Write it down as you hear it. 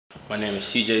My name is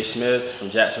CJ Smith from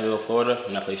Jacksonville, Florida,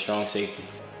 and I play strong safety.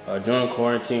 During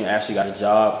quarantine, I actually got a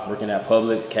job working at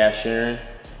Publix, cashiering,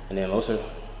 and then also,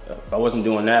 if I wasn't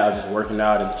doing that, I was just working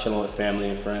out and chilling with family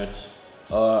and friends.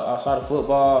 Outside of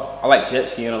football, I like jet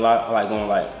skiing a lot. I like going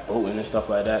like boating and stuff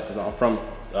like that because I'm from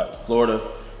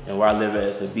Florida, and where I live at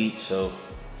is a beach, so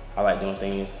I like doing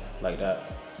things like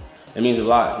that. It means a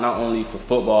lot, not only for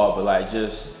football, but like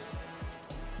just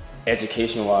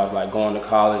education-wise, like going to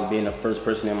college, being the first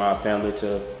person in my family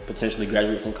to potentially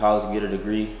graduate from college and get a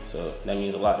degree. So that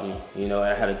means a lot to me. You know,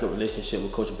 I had a good relationship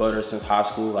with Coach Butter since high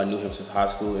school. I knew him since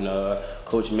high school, and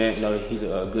Coach Mint, you know, he's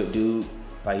a good dude.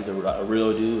 Like he's a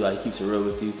real dude. Like he keeps it real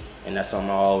with you, and that's something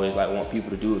I always like want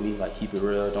people to do with me. Like keep it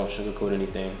real, don't sugarcoat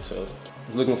anything. So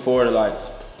looking forward to like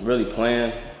really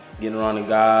playing, getting around the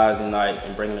guys,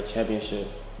 and bringing a championship.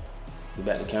 Be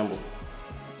back to Campbell.